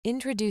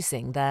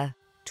Introducing the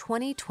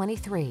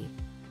 2023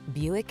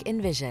 Buick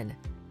Envision.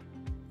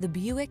 The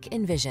Buick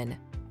Envision,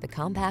 the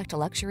compact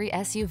luxury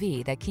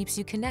SUV that keeps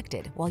you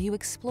connected while you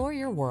explore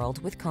your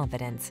world with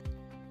confidence.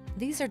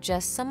 These are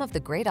just some of the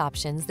great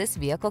options this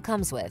vehicle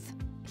comes with: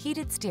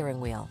 heated steering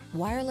wheel,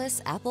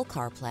 wireless Apple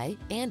CarPlay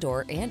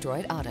and/or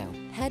Android Auto,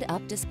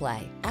 head-up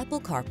display,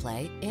 Apple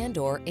CarPlay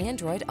and/or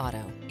Android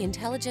Auto,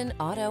 intelligent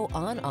auto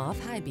on-off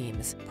high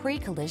beams,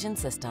 pre-collision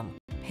system,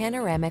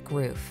 panoramic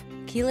roof,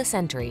 keyless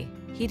entry,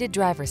 heated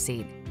driver's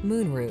seat,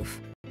 moonroof.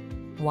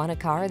 Want a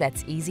car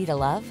that's easy to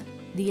love?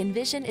 The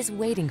Envision is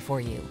waiting for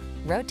you.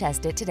 Road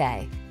test it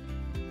today.